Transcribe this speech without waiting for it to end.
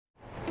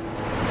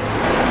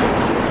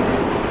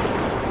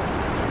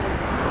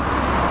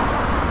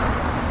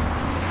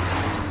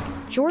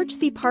George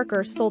C.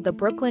 Parker sold the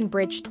Brooklyn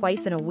Bridge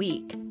twice in a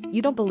week.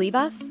 You don't believe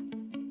us?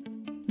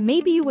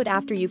 Maybe you would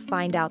after you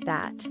find out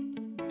that.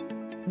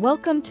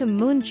 Welcome to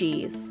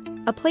Moonjis,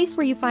 a place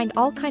where you find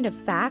all kind of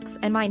facts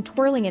and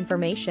mind-twirling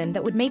information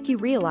that would make you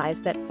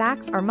realize that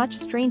facts are much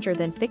stranger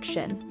than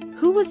fiction.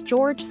 Who was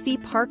George C.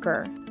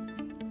 Parker?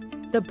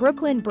 The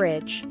Brooklyn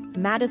Bridge,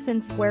 Madison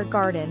Square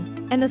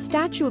Garden, and the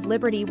Statue of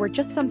Liberty were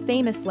just some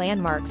famous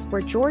landmarks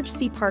where George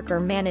C. Parker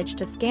managed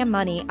to scam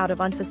money out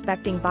of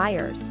unsuspecting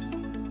buyers.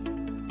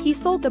 He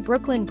sold the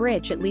Brooklyn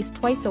Bridge at least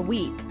twice a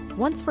week,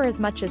 once for as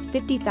much as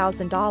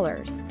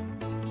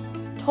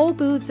 $50,000. Toll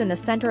booths in the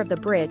center of the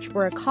bridge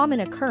were a common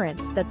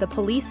occurrence that the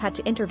police had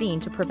to intervene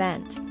to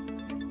prevent.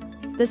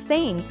 The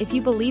saying, "If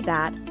you believe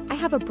that, I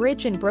have a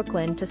bridge in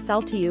Brooklyn to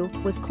sell to you,"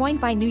 was coined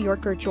by New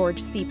Yorker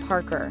George C.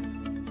 Parker.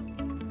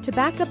 To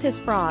back up his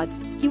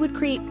frauds, he would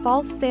create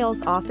false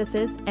sales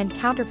offices and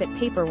counterfeit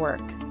paperwork.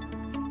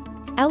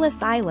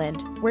 Ellis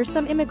Island, where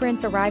some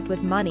immigrants arrived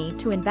with money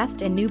to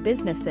invest in new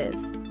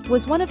businesses,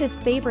 was one of his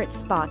favorite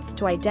spots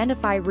to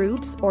identify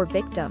rubes or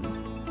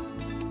victims.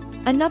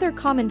 Another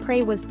common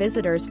prey was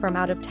visitors from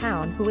out of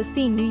town who was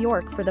seeing New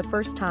York for the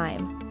first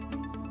time.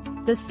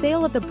 The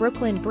sale of the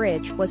Brooklyn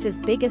Bridge was his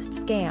biggest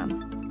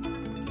scam.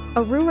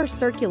 A rumor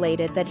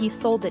circulated that he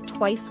sold it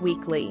twice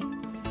weekly.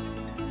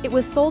 It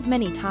was sold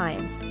many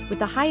times, with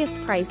the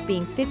highest price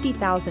being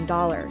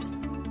 $50,000.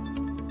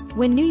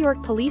 When New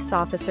York police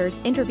officers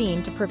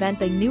intervened to prevent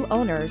the new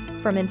owners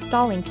from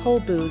installing toll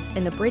booths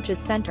in the bridge's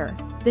center,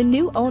 the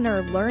new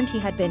owner learned he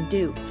had been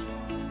duped.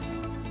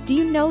 Do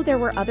you know there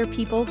were other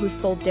people who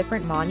sold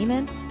different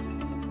monuments?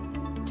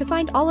 To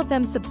find all of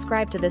them,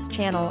 subscribe to this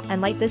channel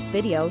and like this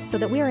video so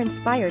that we are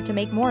inspired to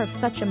make more of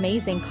such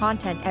amazing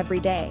content every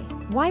day.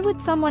 Why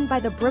would someone buy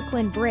the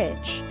Brooklyn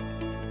Bridge?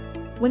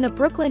 When the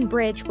Brooklyn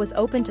Bridge was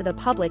opened to the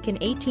public in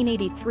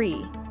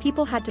 1883,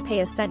 people had to pay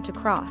a cent to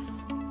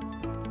cross.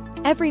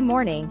 Every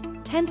morning,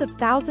 tens of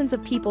thousands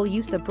of people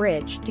used the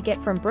bridge to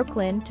get from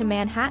Brooklyn to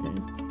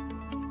Manhattan.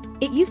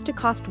 It used to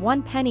cost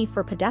 1 penny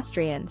for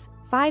pedestrians,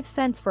 5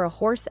 cents for a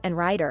horse and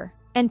rider,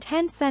 and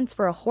 10 cents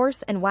for a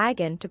horse and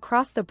wagon to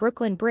cross the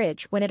Brooklyn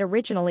Bridge when it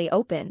originally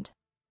opened.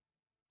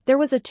 There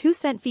was a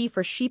 2-cent fee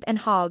for sheep and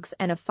hogs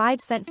and a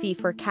 5-cent fee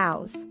for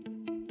cows.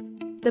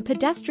 The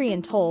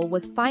pedestrian toll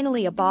was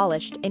finally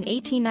abolished in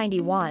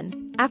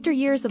 1891, after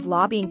years of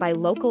lobbying by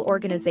local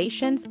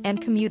organizations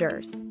and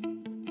commuters.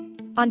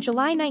 On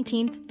July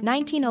 19,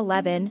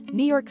 1911,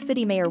 New York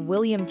City Mayor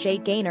William J.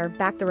 Gaynor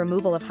backed the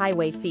removal of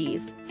highway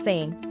fees,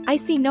 saying, "I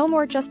see no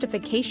more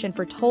justification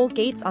for toll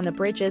gates on the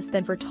bridges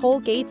than for toll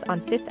gates on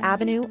Fifth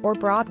Avenue or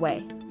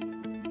Broadway."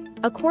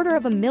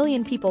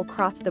 250,000 people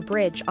crossed the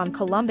bridge on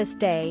Columbus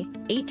Day,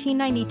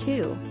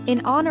 1892,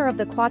 in honor of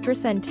the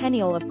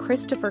quadricentennial of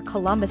Christopher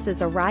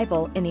Columbus's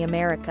arrival in the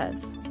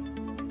Americas.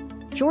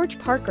 George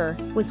Parker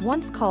was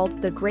once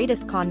called the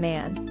greatest con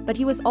man, but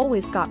he was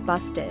always got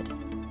busted.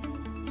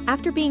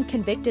 After being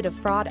convicted of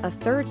fraud a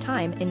third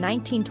time in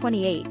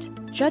 1928,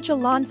 Judge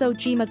Alonzo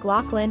G.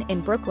 McLaughlin in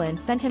Brooklyn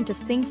sent him to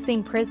Sing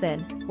Sing prison,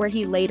 where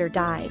he later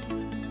died.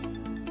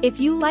 If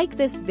you like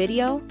this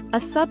video, a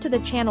sub to the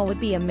channel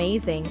would be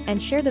amazing,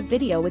 and share the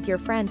video with your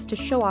friends to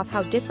show off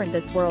how different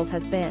this world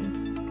has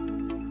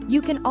been.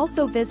 You can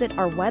also visit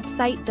our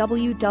website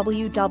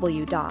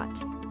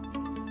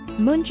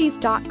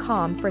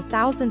www.moonjis.com for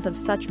thousands of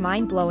such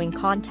mind-blowing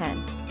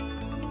content.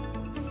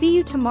 See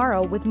you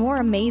tomorrow with more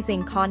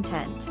amazing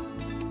content.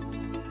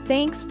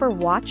 Thanks for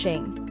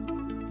watching.